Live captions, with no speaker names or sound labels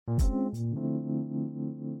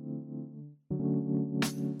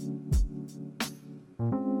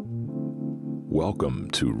Welcome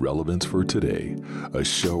to Relevance for Today, a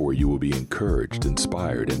show where you will be encouraged,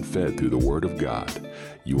 inspired, and fed through the Word of God.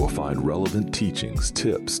 You will find relevant teachings,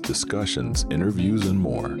 tips, discussions, interviews, and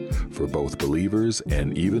more for both believers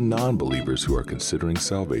and even non-believers who are considering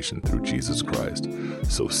salvation through Jesus Christ.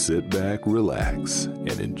 So sit back, relax,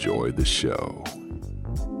 and enjoy the show.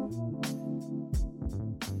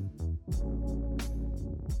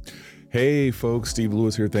 Hey folks, Steve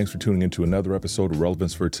Lewis here. Thanks for tuning into another episode of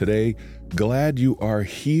Relevance for Today. Glad you are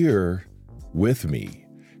here with me.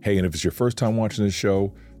 Hey, and if it's your first time watching this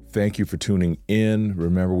show, thank you for tuning in.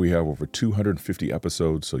 Remember, we have over 250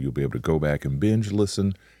 episodes, so you'll be able to go back and binge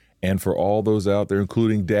listen. And for all those out there,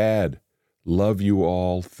 including Dad, love you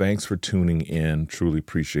all. Thanks for tuning in. Truly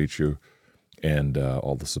appreciate you and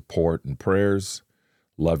all the support and prayers.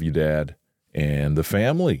 Love you, Dad, and the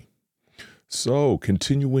family. So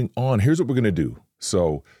continuing on, here's what we're going to do.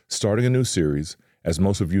 So starting a new series. As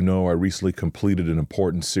most of you know, I recently completed an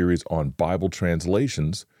important series on Bible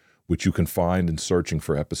translations, which you can find in searching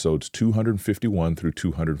for episodes 251 through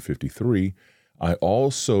 253. I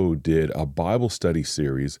also did a Bible study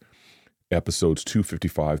series, episodes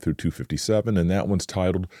 255 through 257, and that one's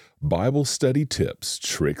titled Bible Study Tips,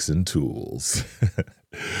 Tricks, and Tools.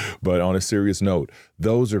 But on a serious note,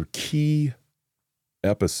 those are key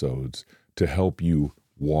episodes to help you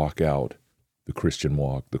walk out the Christian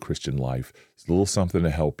walk, the Christian life. It's a little something to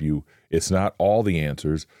help you. It's not all the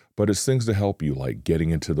answers, but it's things to help you, like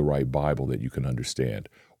getting into the right Bible that you can understand,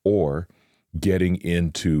 or getting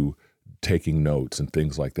into taking notes and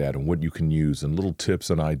things like that, and what you can use, and little tips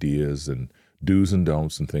and ideas and do's and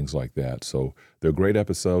don'ts and things like that. So they're great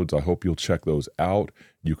episodes. I hope you'll check those out.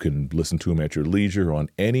 You can listen to them at your leisure on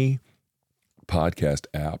any podcast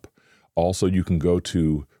app. Also, you can go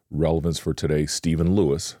to Relevance for Today, Stephen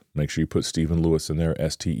Lewis. Make sure you put Stephen Lewis in there,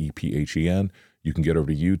 Stephen. You can get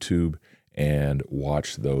over to YouTube and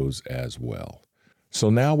watch those as well. So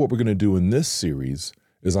now what we're going to do in this series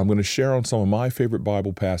is I'm going to share on some of my favorite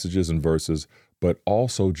Bible passages and verses, but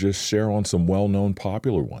also just share on some well-known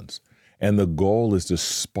popular ones. And the goal is to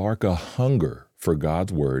spark a hunger for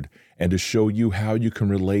God's Word and to show you how you can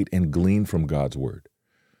relate and glean from God's Word.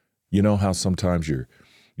 You know how sometimes you're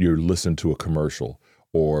listening to a commercial,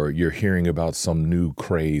 or you're hearing about some new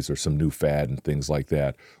craze or some new fad and things like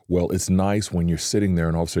that. Well, it's nice when you're sitting there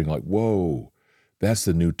and all of a sudden you're like, whoa, that's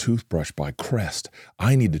the new toothbrush by Crest.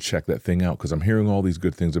 I need to check that thing out because I'm hearing all these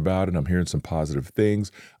good things about it. I'm hearing some positive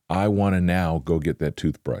things. I want to now go get that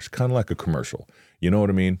toothbrush, kind of like a commercial. You know what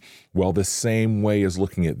I mean? Well, the same way as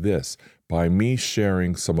looking at this, by me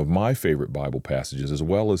sharing some of my favorite Bible passages, as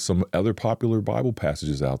well as some other popular Bible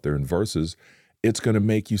passages out there and verses, it's going to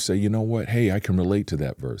make you say, you know what? Hey, I can relate to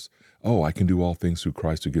that verse. Oh, I can do all things through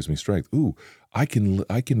Christ who gives me strength. Ooh, I can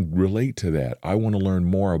relate to that. I want to learn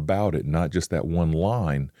more about it, not just that one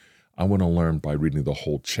line. I want to learn by reading the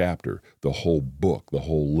whole chapter, the whole book, the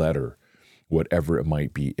whole letter, whatever it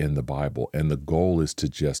might be in the Bible. And the goal is to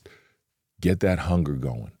just get that hunger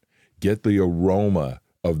going, get the aroma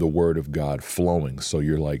of the Word of God flowing. So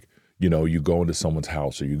you're like, you know, you go into someone's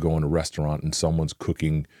house or you go in a restaurant and someone's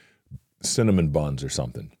cooking cinnamon buns or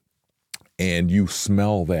something, and you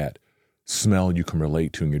smell that smell you can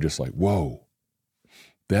relate to, and you're just like, whoa,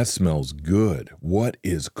 that smells good. What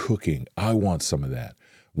is cooking? I want some of that.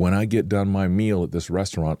 When I get done my meal at this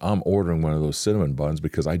restaurant, I'm ordering one of those cinnamon buns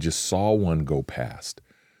because I just saw one go past.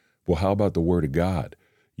 Well, how about the Word of God?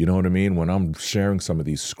 You know what I mean? When I'm sharing some of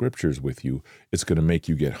these scriptures with you, it's going to make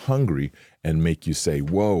you get hungry and make you say,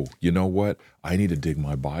 whoa, you know what? I need to dig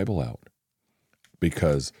my Bible out,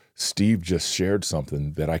 because Steve just shared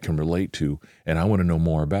something that I can relate to, and I want to know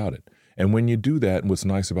more about it. And when you do that, and what's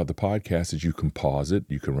nice about the podcast is you can pause it,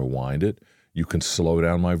 you can rewind it, you can slow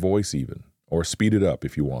down my voice even, or speed it up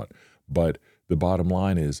if you want. But the bottom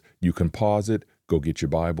line is you can pause it, go get your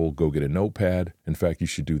Bible, go get a notepad. In fact, you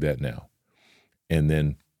should do that now. And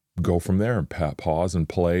then go from there and pause and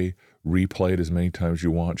play, replay it as many times as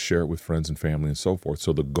you want, share it with friends and family and so forth.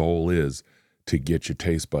 So the goal is to get your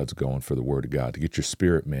taste buds going for the Word of God, to get your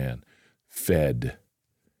spirit man fed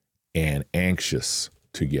and anxious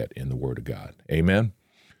to get in the Word of God. Amen?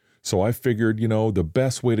 So I figured, you know, the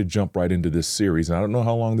best way to jump right into this series, and I don't know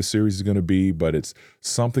how long the series is going to be, but it's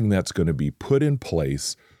something that's going to be put in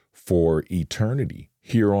place for eternity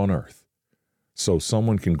here on earth. So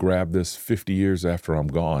someone can grab this 50 years after I'm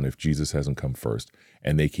gone if Jesus hasn't come first,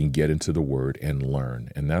 and they can get into the Word and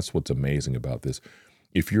learn. And that's what's amazing about this.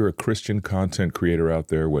 If you're a Christian content creator out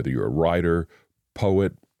there, whether you're a writer,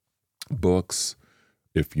 poet, books,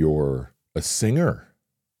 if you're a singer,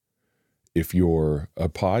 If you're a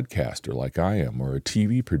podcaster like I am, or a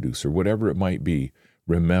TV producer, whatever it might be,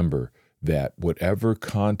 remember that whatever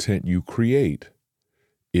content you create,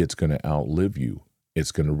 it's going to outlive you.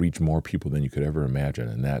 It's going to reach more people than you could ever imagine,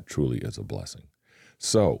 and that truly is a blessing.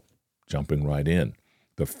 So, jumping right in,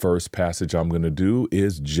 the first passage I'm going to do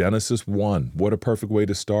is Genesis 1. What a perfect way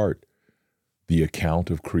to start. The account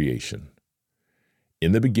of creation.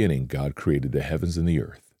 In the beginning, God created the heavens and the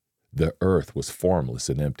earth. The earth was formless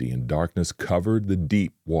and empty, and darkness covered the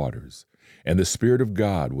deep waters, and the Spirit of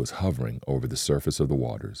God was hovering over the surface of the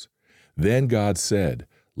waters. Then God said,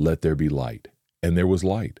 "Let there be light," and there was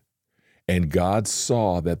light. And God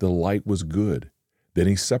saw that the light was good. Then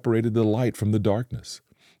he separated the light from the darkness.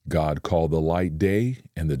 God called the light day,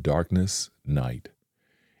 and the darkness night.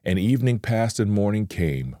 And evening passed and morning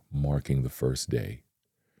came, marking the first day.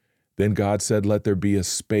 Then God said, "Let there be a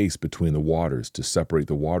space between the waters to separate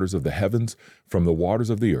the waters of the heavens from the waters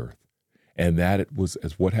of the earth." And that it was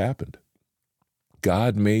as what happened.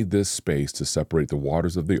 God made this space to separate the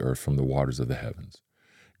waters of the earth from the waters of the heavens.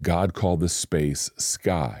 God called this space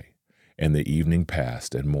sky. And the evening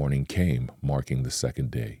passed and morning came, marking the second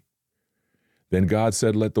day. Then God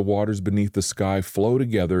said, "Let the waters beneath the sky flow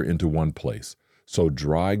together into one place, so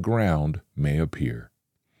dry ground may appear."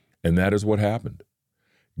 And that is what happened.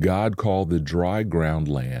 God called the dry ground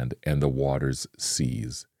land and the waters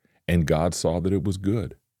seas, and God saw that it was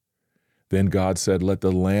good. Then God said, "Let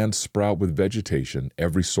the land sprout with vegetation,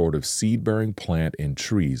 every sort of seed-bearing plant and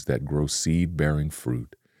trees that grow seed-bearing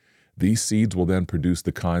fruit. These seeds will then produce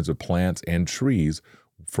the kinds of plants and trees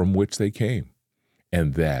from which they came."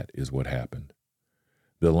 And that is what happened.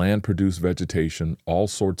 The land produced vegetation, all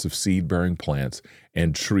sorts of seed-bearing plants,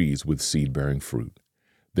 and trees with seed-bearing fruit.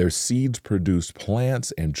 Their seeds produced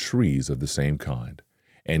plants and trees of the same kind,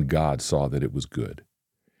 and God saw that it was good.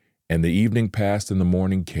 And the evening passed and the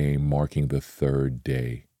morning came, marking the third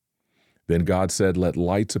day. Then God said, "Let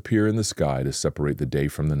lights appear in the sky to separate the day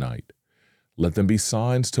from the night. Let them be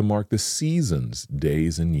signs to mark the seasons,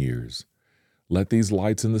 days, and years. Let these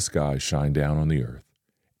lights in the sky shine down on the earth."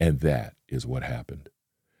 And that is what happened.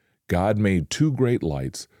 God made two great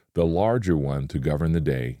lights, the larger one to govern the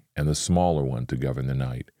day, and the smaller one to govern the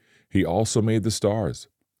night. He also made the stars.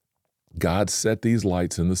 God set these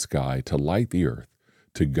lights in the sky to light the earth,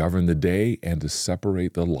 to govern the day, and to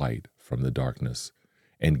separate the light from the darkness.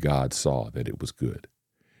 And God saw that it was good.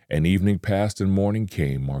 And evening passed and morning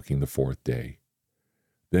came, marking the fourth day.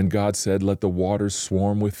 Then God said, "Let the waters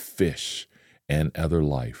swarm with fish and other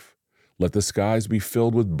life. Let the skies be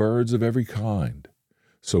filled with birds of every kind."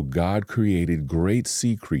 So God created great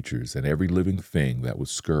sea creatures and every living thing that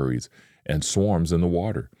scurries and swarms in the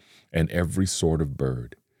water, and every sort of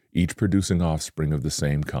bird, each producing offspring of the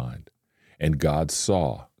same kind. And God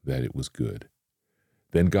saw that it was good.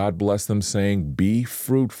 Then God blessed them, saying, "Be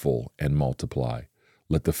fruitful and multiply.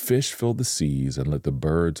 Let the fish fill the seas, and let the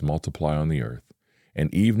birds multiply on the earth."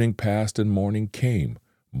 And evening passed and morning came,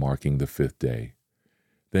 marking the fifth day.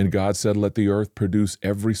 Then God said, "Let the earth produce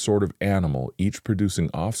every sort of animal, each producing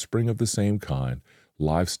offspring of the same kind,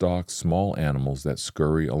 livestock, small animals that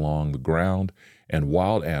scurry along the ground, and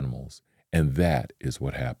wild animals." And that is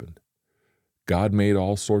what happened. God made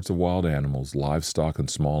all sorts of wild animals, livestock, and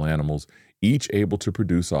small animals, each able to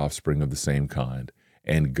produce offspring of the same kind.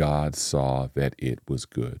 And God saw that it was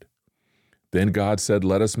good. Then God said,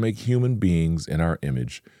 "Let us make human beings in our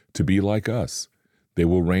image, to be like us. They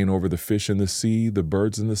will reign over the fish in the sea, the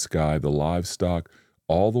birds in the sky, the livestock,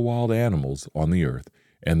 all the wild animals on the earth,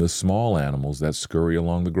 and the small animals that scurry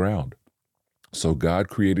along the ground." So God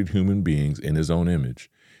created human beings in his own image.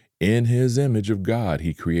 In his image of God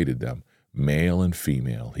he created them. Male and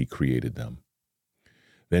female he created them.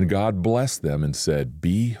 Then God blessed them and said,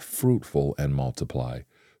 "Be fruitful and multiply.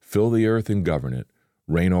 Fill the earth and govern it.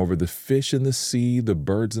 Reign over the fish in the sea, the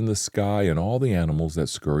birds in the sky, and all the animals that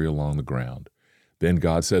scurry along the ground." Then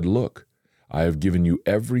God said, "Look, I have given you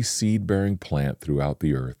every seed-bearing plant throughout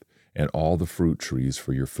the earth, and all the fruit trees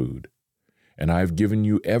for your food. And I have given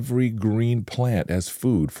you every green plant as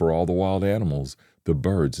food for all the wild animals, the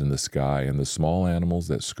birds in the sky, and the small animals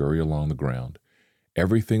that scurry along the ground,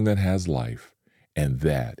 everything that has life." And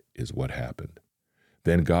that is what happened.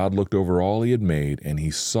 Then God looked over all he had made, and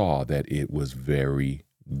he saw that it was very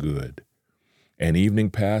good. And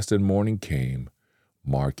evening passed and morning came,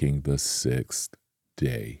 marking the sixth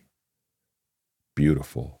day.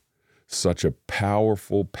 Beautiful. Such a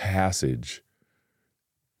powerful passage,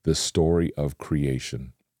 the story of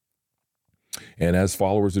creation. And as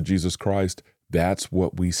followers of Jesus Christ, that's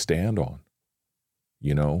what we stand on.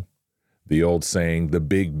 You know, the old saying, the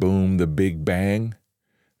big boom, the big bang,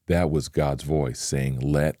 That was God's voice saying,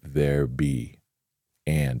 let there be.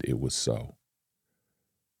 And it was so.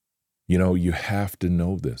 You know, you have to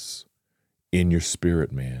know this in your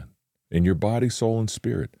spirit, man, in your body, soul, and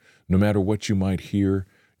spirit. No matter what you might hear,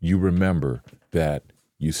 you remember that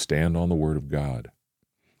you stand on the word of God.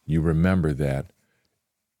 You remember that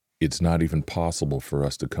it's not even possible for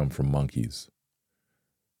us to come from monkeys.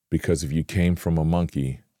 Because if you came from a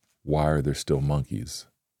monkey, why are there still monkeys?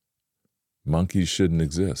 Monkeys shouldn't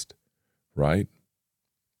exist, right?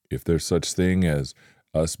 If there's such thing as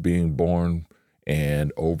us being born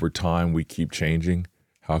and over time we keep changing,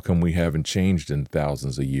 how come we haven't changed in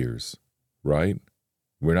thousands of years, right?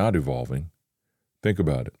 We're not evolving. Think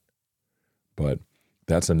about it. But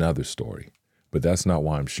that's another story. But that's not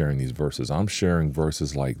why I'm sharing these verses. I'm sharing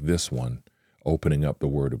verses like this one, opening up the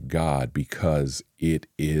Word of God, because it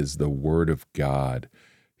is the Word of God.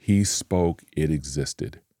 He spoke, it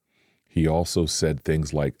existed. He also said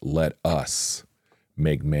things like, let us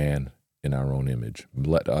make man in our own image.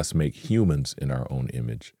 Let us make humans in our own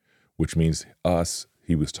image, which means us,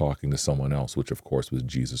 he was talking to someone else, which of course was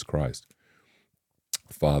Jesus Christ.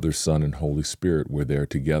 Father, Son, and Holy Spirit were there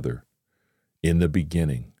together in the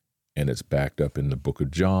beginning, and it's backed up in the book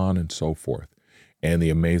of John and so forth. And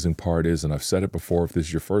the amazing part is, and I've said it before, if this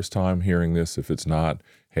is your first time hearing this, if it's not,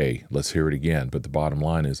 hey, let's hear it again. But the bottom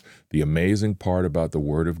line is, the amazing part about the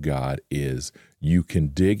Word of God is you can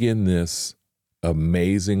dig in this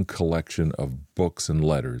amazing collection of books and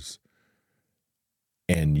letters,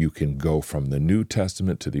 and you can go from the New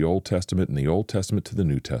Testament to the Old Testament and the Old Testament to the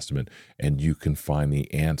New Testament, and you can find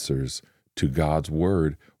the answers to God's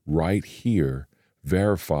Word right here,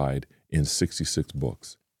 verified in 66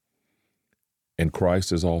 books. And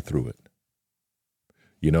Christ is all through it.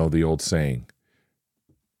 You know the old saying,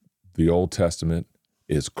 the Old Testament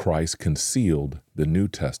is Christ concealed, the New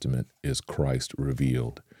Testament is Christ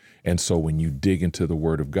revealed. And so when you dig into the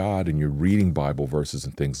Word of God and you're reading Bible verses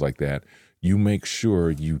and things like that, you make sure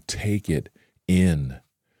you take it in.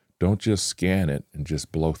 Don't just scan it and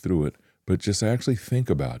just blow through it, but just actually think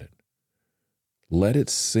about it. Let it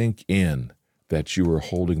sink in that you are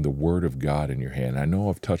holding the Word of God in your hand. I know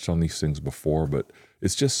I've touched on these things before, but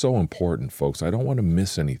it's just so important, folks. I don't want to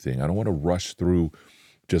miss anything. I don't want to rush through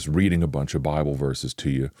just reading a bunch of Bible verses to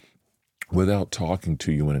you without talking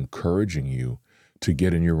to you and encouraging you to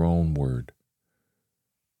get in your own Word.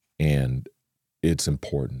 And it's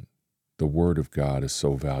important. The Word of God is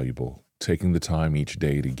so valuable. Taking the time each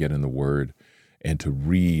day to get in the Word and to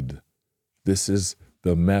read. This is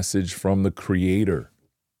the message from the Creator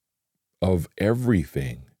of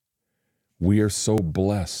everything. We are so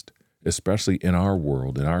blessed, especially in our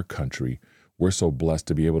world, in our country. We're so blessed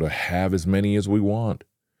to be able to have as many as we want.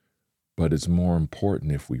 But it's more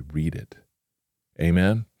important if we read it.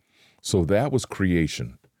 Amen? So that was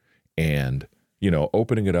creation. And,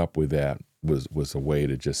 opening it up with that was a way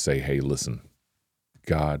to just say, hey, listen,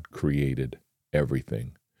 God created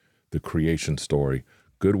everything. The creation story,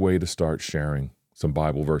 good way to start sharing some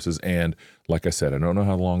Bible verses. And like I said, I don't know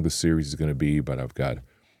how long the series is going to be, but I've got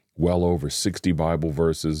well over 60 Bible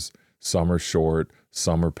verses. Some are short,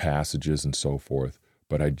 some are passages and so forth.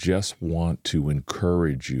 But I just want to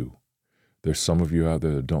encourage you. There's some of you out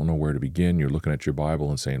there that don't know where to begin. You're looking at your Bible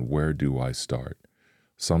and saying, where do I start?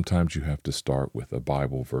 Sometimes you have to start with a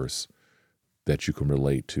Bible verse that you can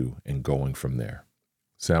relate to and going from there.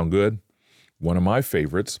 Sound good? One of my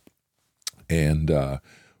favorites, and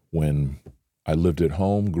when I lived at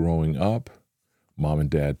home growing up, Mom and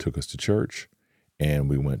Dad took us to church, and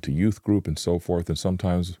we went to youth group and so forth, and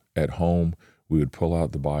sometimes at home we would pull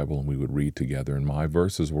out the Bible and we would read together, and my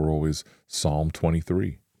verses were always Psalm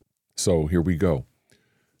 23. So here we go.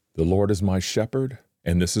 The Lord is my shepherd,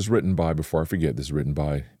 and this is written by, before I forget, this is written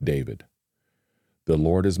by David. The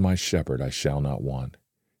Lord is my shepherd, I shall not want.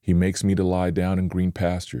 He makes me to lie down in green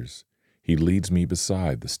pastures. He leads me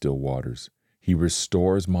beside the still waters. He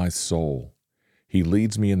restores my soul. He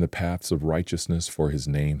leads me in the paths of righteousness for his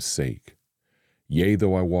name's sake. Yea,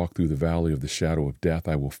 though I walk through the valley of the shadow of death,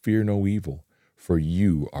 I will fear no evil, for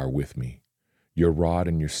you are with me. Your rod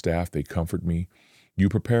and your staff, they comfort me. You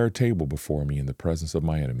prepare a table before me in the presence of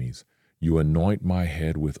my enemies. You anoint my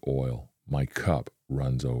head with oil. My cup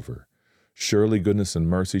runs over. Surely goodness and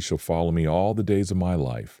mercy shall follow me all the days of my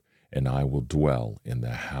life, and I will dwell in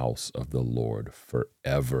the house of the Lord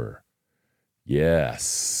forever.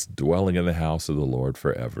 Yes, dwelling in the house of the Lord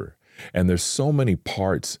forever. And there's so many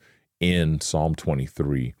parts in Psalm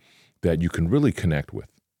 23 that you can really connect with,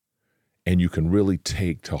 and you can really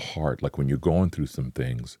take to heart. Like when you're going through some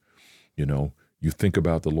things, you think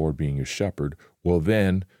about the Lord being your shepherd. Well,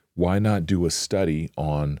 then why not do a study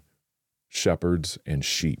on shepherds and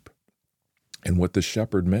sheep, and what the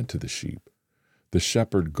shepherd meant to the sheep. The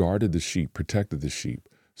shepherd guarded the sheep, protected the sheep,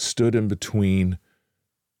 stood in between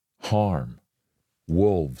harm,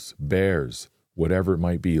 wolves, bears, whatever it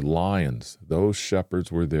might be, lions. Those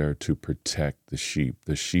shepherds were there to protect the sheep.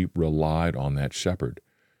 The sheep relied on that shepherd.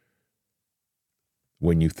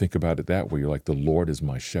 When you think about it that way, you're like, the Lord is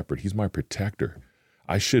my shepherd. He's my protector.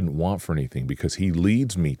 I shouldn't want for anything because he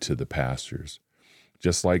leads me to the pastures,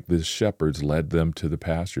 just like the shepherds led them to the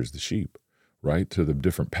pastures, the sheep, right? To the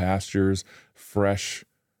different pastures, fresh,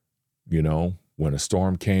 when a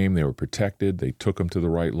storm came, they were protected. They took them to the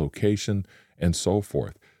right location and so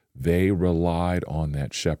forth. They relied on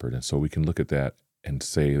that shepherd. And so we can look at that and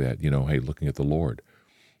say that, hey, looking at the Lord.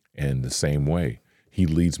 And the same way, he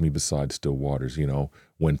leads me beside still waters.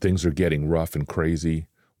 When things are getting rough and crazy,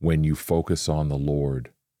 when you focus on the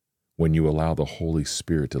Lord, when you allow the Holy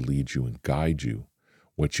Spirit to lead you and guide you,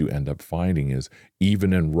 what you end up finding is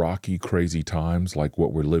even in rocky, crazy times like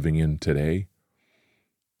what we're living in today,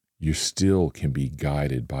 you still can be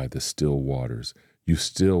guided by the still waters. You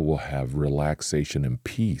still will have relaxation and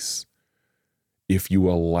peace if you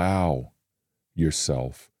allow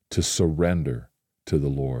yourself to surrender to the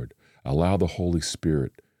Lord. Allow the Holy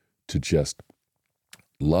Spirit to just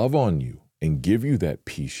love on you and give you that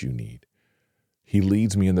peace you need. He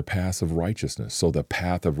leads me in the path of righteousness. So the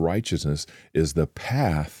path of righteousness is the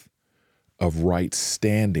path of right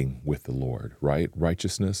standing with the Lord, right?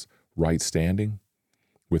 Righteousness, right standing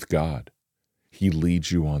with God. He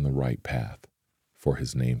leads you on the right path for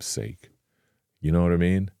his name's sake. You know what I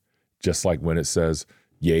mean? Just like when it says,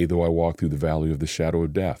 yea, though I walk through the valley of the shadow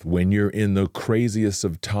of death. When you're in the craziest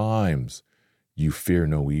of times, you fear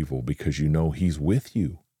no evil because you know he's with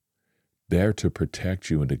you, there to protect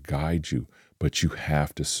you and to guide you. But you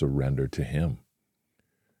have to surrender to him.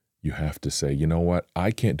 You have to say, you know what?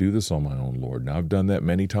 I can't do this on my own, Lord. Now, I've done that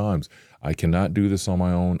many times. I cannot do this on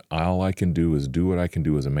my own. All I can do is do what I can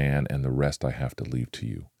do as a man, and the rest I have to leave to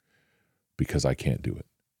you because I can't do it.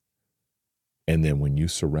 And then when you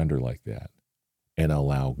surrender like that and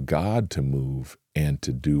allow God to move and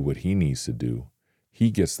to do what he needs to do,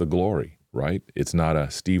 he gets the glory, right? It's not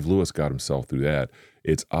a Steve Lewis got himself through that.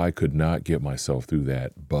 It's I could not get myself through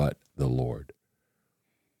that, but the Lord.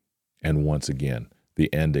 And once again,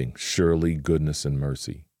 the ending, surely goodness and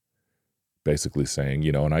mercy. Basically saying,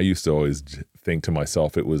 and I used to always think to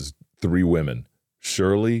myself, it was three women,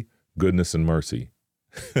 surely goodness and mercy.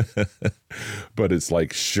 But it's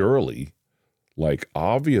like, surely, like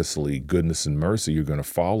obviously goodness and mercy, you're going to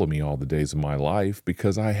follow me all the days of my life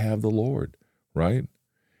because I have the Lord, right?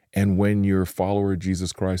 And when you're a follower of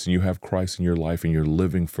Jesus Christ and you have Christ in your life and you're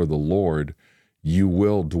living for the Lord, you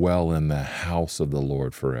will dwell in the house of the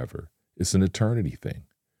Lord forever. It's an eternity thing.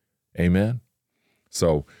 Amen?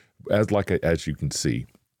 So as you can see,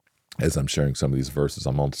 as I'm sharing some of these verses,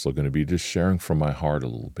 I'm also going to be just sharing from my heart a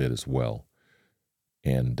little bit as well.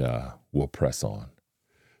 And we'll press on.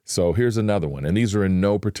 So here's another one. And these are in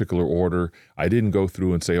no particular order. I didn't go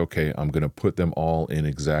through and say, okay, I'm going to put them all in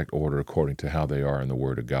exact order according to how they are in the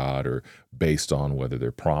Word of God, or based on whether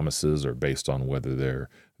they're promises, or based on whether they're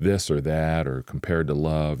this or that, or compared to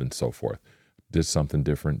love and so forth. Did something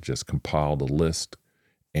different, just compiled a list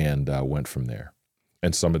and went from there.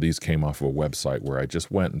 And some of these came off of a website where I just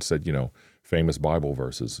went and said, famous Bible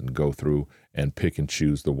verses, and go through and pick and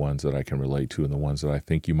choose the ones that I can relate to and the ones that I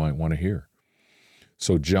think you might want to hear.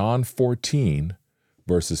 So John 14,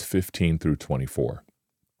 verses 15 through 24.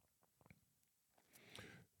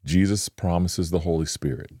 Jesus promises the Holy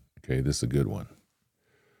Spirit. Okay, this is a good one.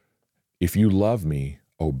 If you love me,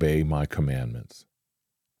 obey my commandments.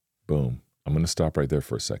 Boom. I'm going to stop right there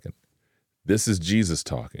for a second. This is Jesus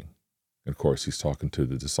talking. Of course, he's talking to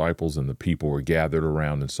the disciples and the people who are gathered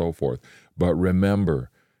around and so forth. But remember,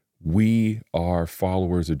 we are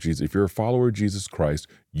followers of Jesus. If you're a follower of Jesus Christ,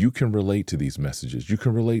 you can relate to these messages. You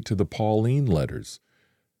can relate to the Pauline letters.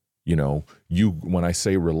 When I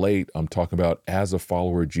say relate, I'm talking about as a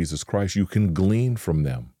follower of Jesus Christ, you can glean from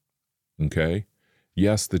them. Okay?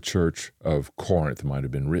 Yes, the church of Corinth might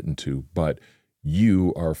have been written to, but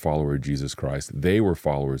you are a follower of Jesus Christ. They were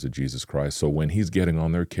followers of Jesus Christ. So when he's getting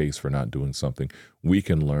on their case for not doing something, we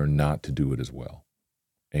can learn not to do it as well.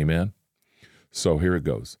 Amen? So here it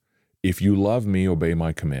goes. If you love me, obey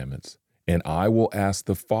my commandments, and I will ask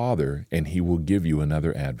the Father, and he will give you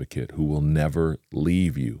another advocate who will never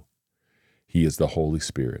leave you. He is the Holy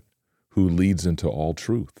Spirit, who leads into all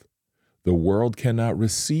truth. The world cannot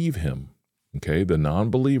receive him. Okay, the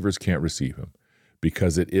non-believers can't receive him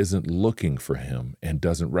because it isn't looking for him and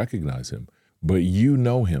doesn't recognize him. But you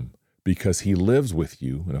know him because he lives with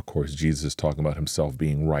you. And of course, Jesus is talking about himself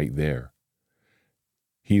being right there,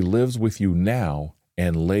 He lives with you now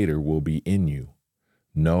and later will be in you.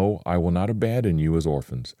 No, I will not abandon you as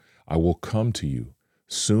orphans. I will come to you.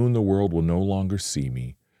 Soon the world will no longer see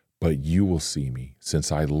me, but you will see me.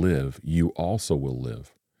 Since I live, you also will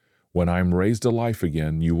live. When I am raised to life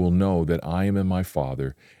again, you will know that I am in my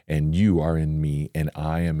Father, and you are in me, and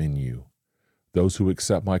I am in you. Those who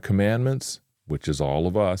accept my commandments, which is all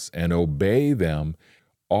of us, and obey them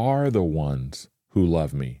are the ones who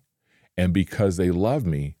love me. And because they love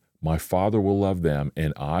me, my Father will love them,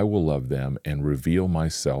 and I will love them and reveal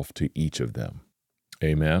myself to each of them.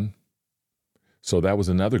 Amen. So that was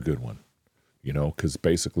another good one, because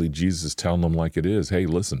basically Jesus is telling them like it is. Hey,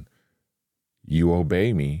 listen, you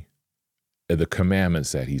obey me, the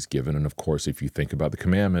commandments that he's given. And of course, if you think about the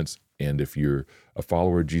commandments, and if you're a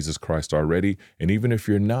follower of Jesus Christ already, and even if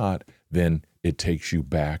you're not, then it takes you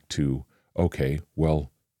back to, okay,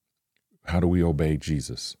 well, how do we obey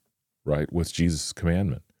Jesus, right? What's Jesus'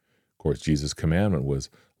 commandment? Of course, Jesus' commandment was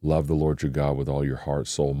love the Lord your God with all your heart,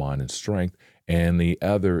 soul, mind, and strength. And the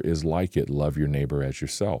other is like it, love your neighbor as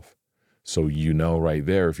yourself. So right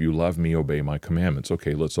there, if you love me, obey my commandments.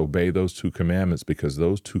 Okay, let's obey those two commandments, because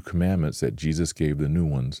those two commandments that Jesus gave, the new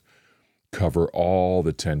ones, cover all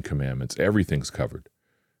the 10 commandments. Everything's covered.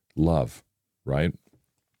 Love, right?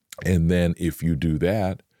 And then if you do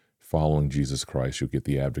that, following Jesus Christ, you'll get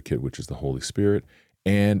the advocate, which is the Holy Spirit,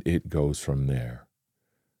 and it goes from there.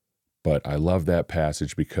 But I love that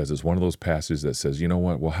passage because it's one of those passages that says, you know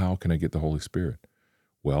what? Well, how can I get the Holy Spirit?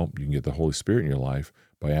 Well, you can get the Holy Spirit in your life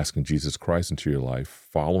by asking Jesus Christ into your life,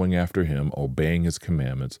 following after him, obeying his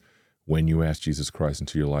commandments. When you ask Jesus Christ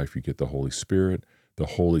into your life, you get the Holy Spirit. The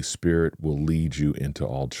Holy Spirit will lead you into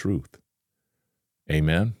all truth.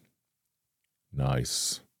 Amen?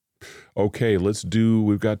 Nice. Okay,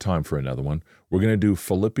 we've got time for another one. We're going to do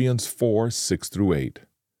Philippians 4, 6 through 8.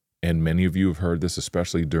 And many of you have heard this,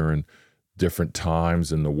 especially during different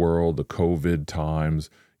times in the world, the COVID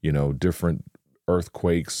times, different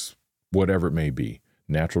earthquakes, whatever it may be,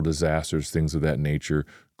 natural disasters, things of that nature,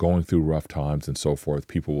 going through rough times and so forth.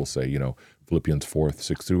 People will say, Philippians 4,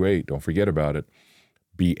 6 through 8, don't forget about it.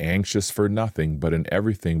 Be anxious for nothing, but in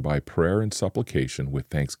everything by prayer and supplication with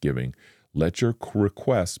thanksgiving, let your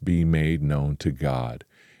requests be made known to God.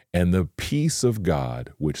 And the peace of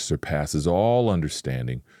God, which surpasses all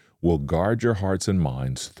understanding, will guard your hearts and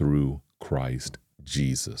minds through Christ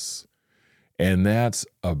Jesus. And that's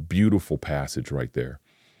a beautiful passage right there.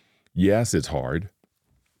 Yes, it's hard.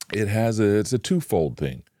 It's a twofold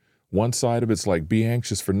thing. One side of it's like, be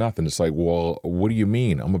anxious for nothing. It's like, well, what do you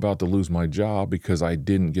mean? I'm about to lose my job because I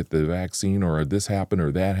didn't get the vaccine, or this happened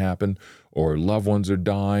or that happened, or loved ones are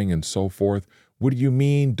dying and so forth. What do you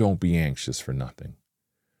mean, don't be anxious for nothing?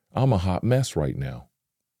 I'm a hot mess right now.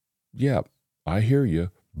 Yeah, I hear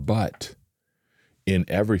you. But in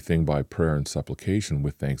everything by prayer and supplication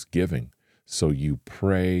with thanksgiving. So you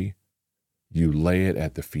pray, you lay it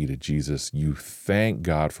at the feet of Jesus. You thank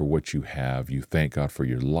God for what you have. You thank God for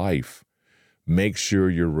your life. Make sure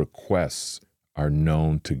your requests are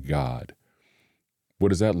known to God. What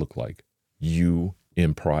does that look like? You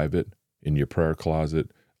in private, in your prayer closet,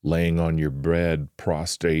 laying on your bed,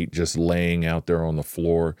 prostrate, just laying out there on the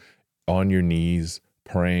floor, on your knees,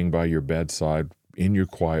 praying by your bedside, in your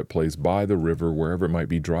quiet place, by the river, wherever it might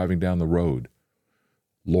be, driving down the road.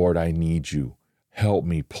 Lord, I need you. Help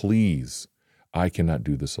me, please. I cannot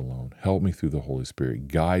do this alone. Help me through the Holy Spirit.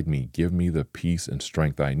 Guide me. Give me the peace and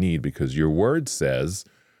strength I need, because your word says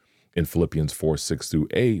in Philippians 4, 6 through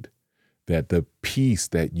 8, that the peace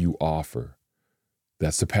that you offer,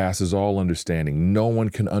 that surpasses all understanding, no one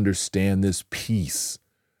can understand this peace,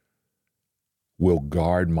 will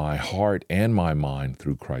guard my heart and my mind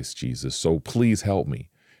through Christ Jesus. So please help me.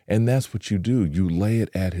 And that's what you do. You lay it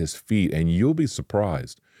at his feet, and you'll be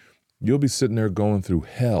surprised. You'll be sitting there going through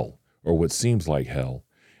hell, or what seems like hell,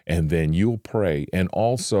 and then you'll pray. And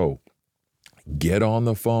also get on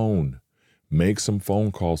the phone, make some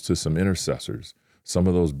phone calls to some intercessors, some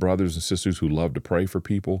of those brothers and sisters who love to pray for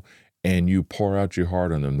people, and you pour out your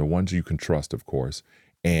heart on them, the ones you can trust, of course,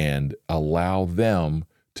 and allow them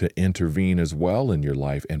to intervene as well in your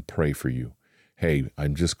life and pray for you. Hey,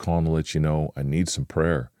 I'm just calling to let you know I need some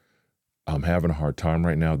prayer. I'm having a hard time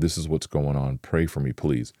right now. This is what's going on. Pray for me,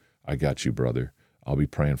 please. I got you, brother. I'll be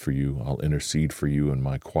praying for you. I'll intercede for you in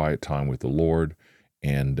my quiet time with the Lord,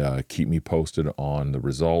 and keep me posted on the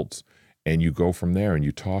results. And you go from there and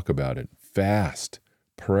you talk about it. Fast,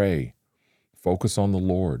 pray, focus on the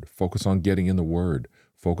Lord, focus on getting in the Word,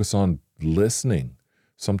 focus on listening.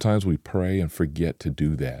 Sometimes we pray and forget to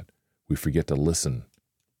do that. We forget to listen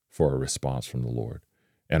for a response from the Lord.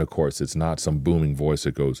 And of course, it's not some booming voice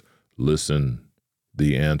that goes, listen,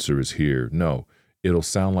 the answer is here. No, it'll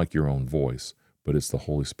sound like your own voice, but it's the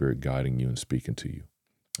Holy Spirit guiding you and speaking to you.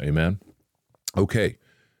 Amen? Okay,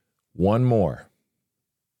 one more.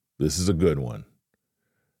 This is a good one.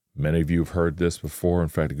 Many of you have heard this before. In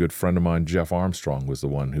fact, a good friend of mine, Jeff Armstrong, was the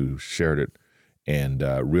one who shared it and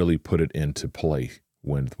really put it into play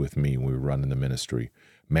with me when we were running the ministry.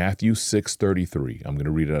 Matthew 6:33. I'm going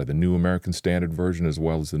to read it out of the New American Standard Version as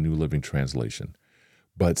well as the New Living Translation.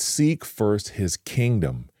 But seek first his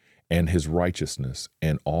kingdom and his righteousness,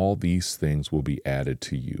 and all these things will be added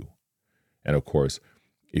to you. And of course,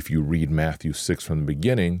 if you read Matthew 6 from the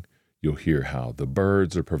beginning, you'll hear how the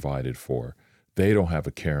birds are provided for. They don't have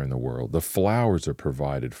a care in the world. The flowers are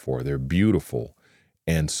provided for. They're beautiful,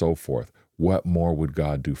 and so forth. What more would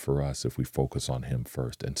God do for us if we focus on him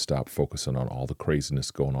first and stop focusing on all the craziness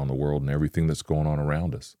going on in the world and everything that's going on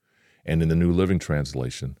around us? And in the New Living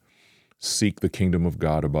Translation, seek the kingdom of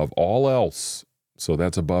God above all else. So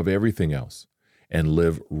that's above everything else. And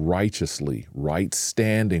live righteously, right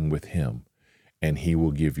standing with him, and he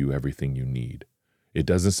will give you everything you need. It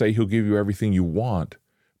doesn't say he'll give you everything you want,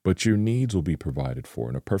 but your needs will be provided for.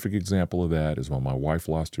 And a perfect example of that is when my wife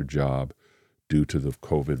lost her job due to the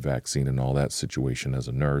COVID vaccine and all that situation as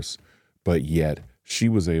a nurse, but yet she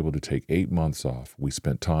was able to take 8 months off. We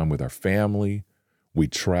spent time with our family. We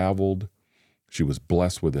traveled. She was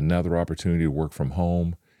blessed with another opportunity to work from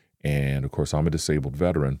home. And of course, I'm a disabled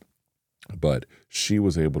veteran, but she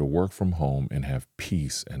was able to work from home and have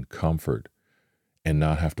peace and comfort and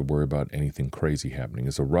not have to worry about anything crazy happening.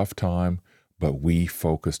 It's a rough time, but we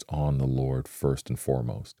focused on the Lord first and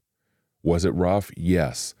foremost. Was it rough?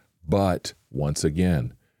 Yes. But once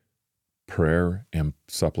again, prayer and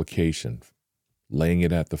supplication, laying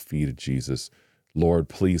it at the feet of Jesus. Lord,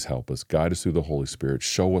 please help us. Guide us through the Holy Spirit.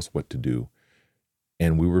 Show us what to do.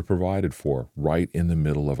 And we were provided for right in the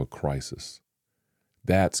middle of a crisis.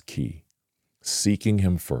 That's key. Seeking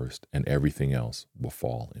him first, and everything else will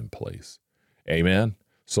fall in place. Amen?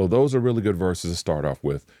 So those are really good verses to start off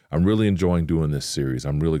with. I'm really enjoying doing this series.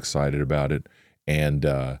 I'm really excited about it. And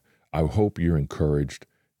I hope you're encouraged.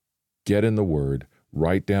 Get in the Word.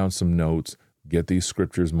 Write down some notes. Get these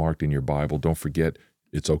scriptures marked in your Bible. Don't forget,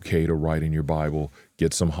 it's okay to write in your Bible.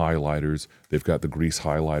 Get some highlighters. They've got the grease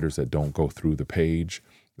highlighters that don't go through the page.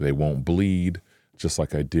 They won't bleed, just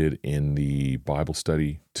like I did in the Bible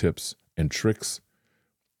study tips and tricks.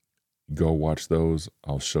 Go watch those.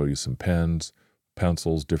 I'll show you some pens,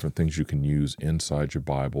 pencils, different things you can use inside your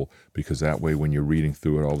Bible, because that way when you're reading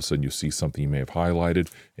through it, all of a sudden you see something you may have highlighted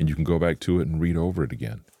and you can go back to it and read over it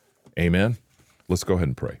again. Amen? Let's go ahead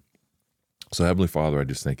and pray. So Heavenly Father, I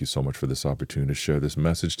just thank you so much for this opportunity to share this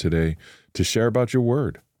message today, to share about your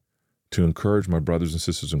word, to encourage my brothers and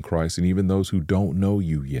sisters in Christ, and even those who don't know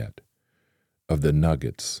you yet, of the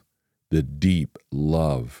nuggets, the deep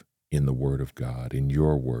love in the word of God, in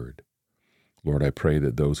your word. Lord, I pray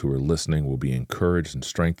that those who are listening will be encouraged and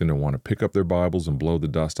strengthened and want to pick up their Bibles and blow the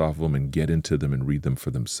dust off of them and get into them and read them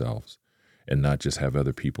for themselves, and not just have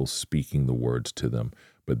other people speaking the words to them,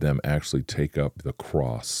 but them actually take up the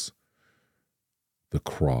cross. The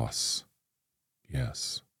cross.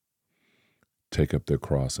 Yes. Take up their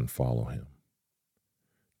cross and follow him.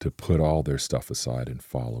 To put all their stuff aside and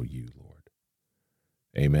follow you, Lord.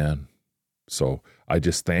 Amen. So I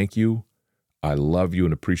just thank you. I love you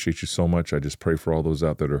and appreciate you so much. I just pray for all those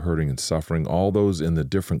out that are hurting and suffering, all those in the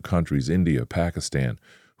different countries, India, Pakistan,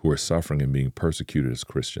 who are suffering and being persecuted as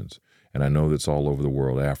Christians. And I know that's all over the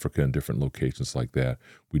world, Africa and different locations like that.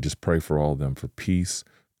 We just pray for all of them for peace,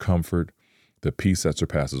 comfort, the peace that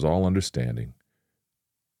surpasses all understanding.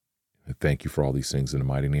 And thank you for all these things in the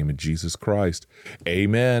mighty name of Jesus Christ.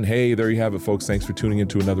 Amen. Hey, there you have it, folks. Thanks for tuning in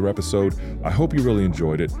to another episode. I hope you really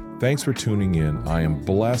enjoyed it. Thanks for tuning in. I am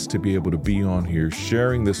blessed to be able to be on here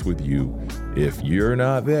sharing this with you. If you're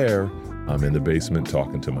not there, I'm in the basement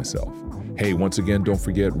talking to myself. Hey, once again, don't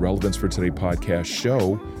forget Relevance for Today podcast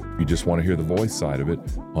show. If you just want to hear the voice side of it,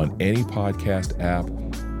 on any podcast app,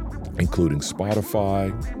 including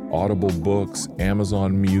Spotify, Audible Books,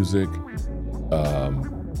 Amazon Music,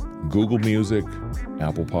 Google Music,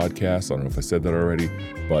 Apple Podcasts. I don't know if I said that already,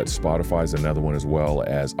 but Spotify is another one, as well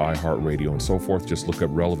as iHeartRadio and so forth. Just look up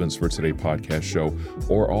Relevance for Today podcast show,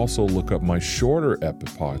 or also look up my shorter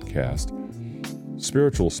podcast,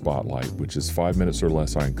 Spiritual Spotlight, which is 5 minutes or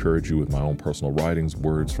less. I encourage you with my own personal writings,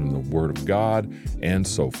 words from the Word of God, and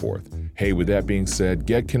so forth. Hey, with that being said,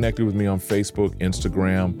 get connected with me on Facebook,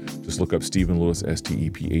 Instagram. Just look up Stephen Lewis,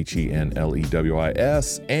 StephenLewis.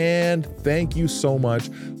 And thank you so much.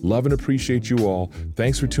 Love and appreciate you all.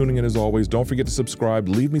 Thanks for tuning in as always. Don't forget to subscribe.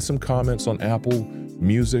 Leave me some comments on Apple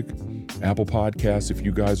Music. Apple Podcasts, if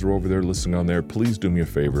you guys are over there listening on there, please do me a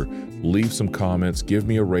favor. Leave some comments. Give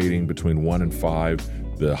me a rating between 1 and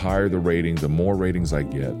 5. The higher the rating, the more ratings I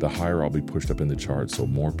get, the higher I'll be pushed up in the charts so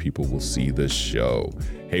more people will see this show.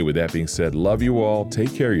 Hey, with that being said, love you all.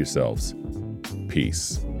 Take care of yourselves.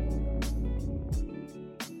 Peace.